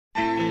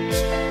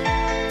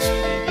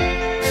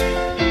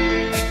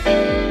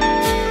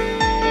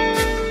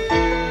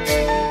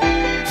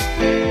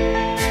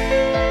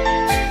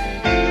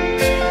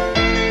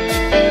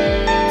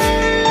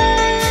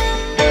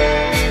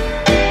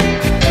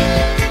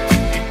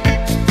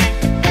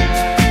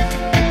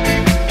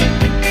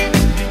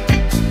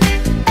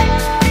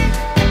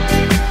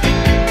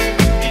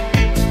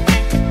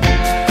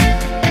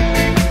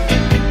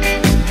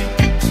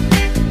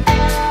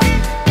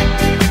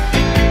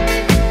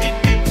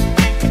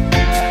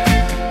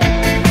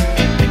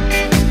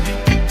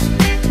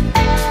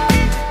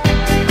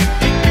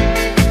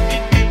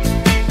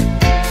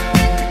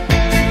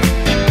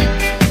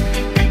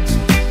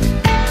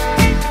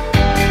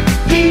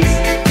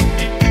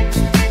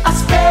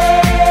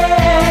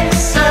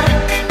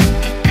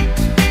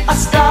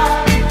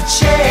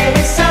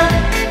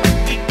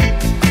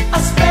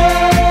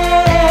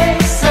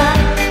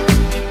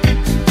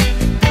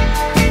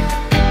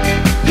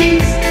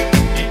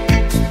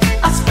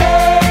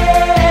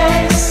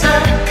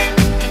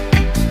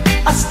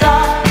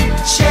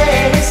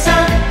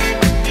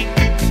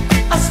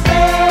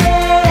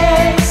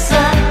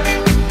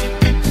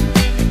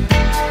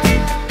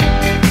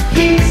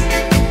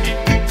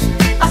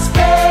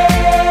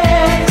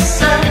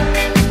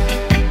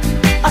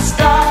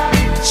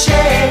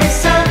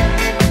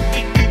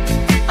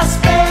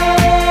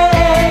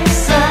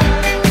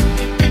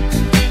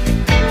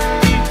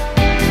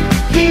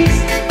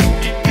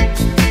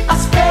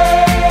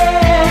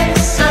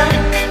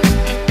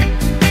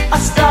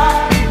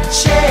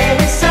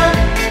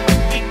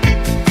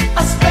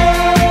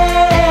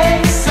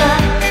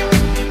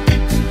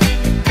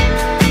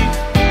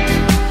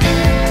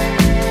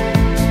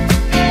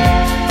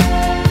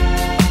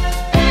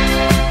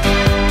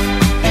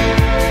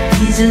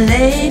a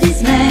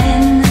ladies'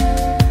 man,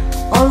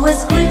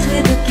 always greet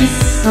with a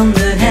kiss on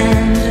the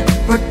hand,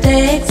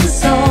 protects the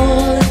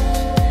soul,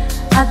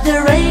 at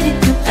the ready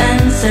to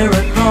answer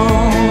a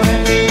call.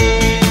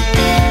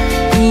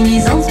 In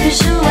his own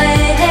special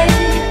way,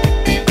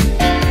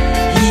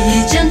 he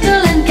is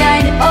gentle and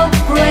kind,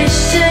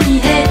 oppression he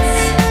hates,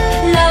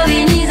 love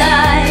in his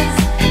eyes.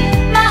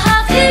 My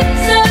heart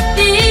skips a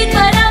beat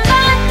when I'm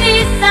at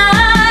his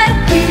side.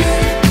 He's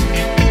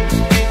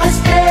a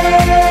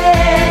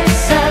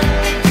spacer,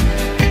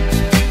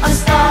 a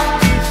star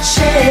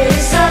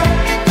chaser,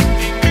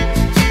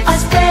 a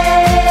spacer.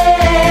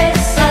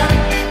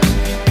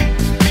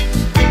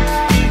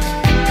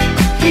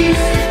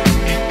 He's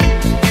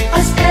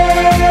a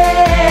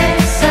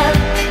spacer,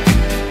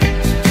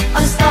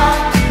 a star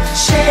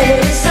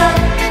chaser,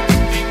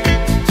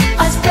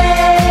 a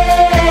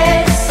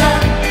spacer.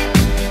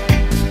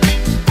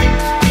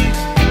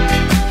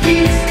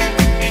 He's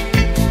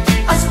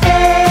a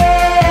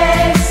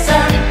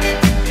spacer,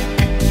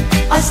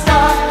 a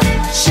star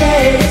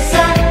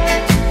chaser,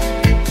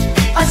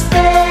 a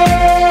spacer.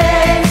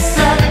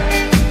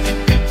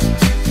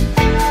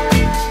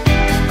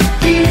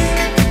 He's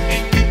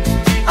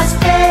a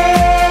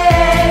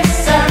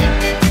spacer,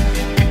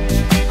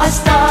 a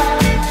star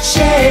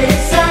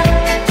chaser,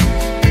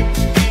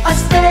 a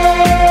spacer.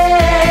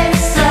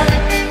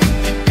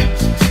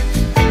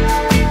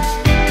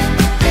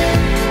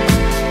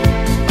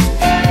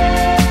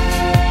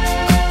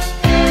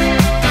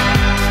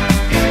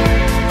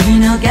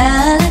 In a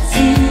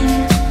galaxy,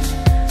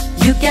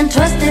 you can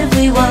trust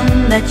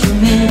everyone that you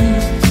meet.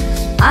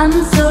 I'm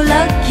so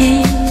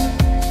lucky,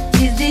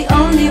 he's the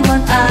only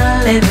one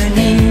I'll ever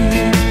need.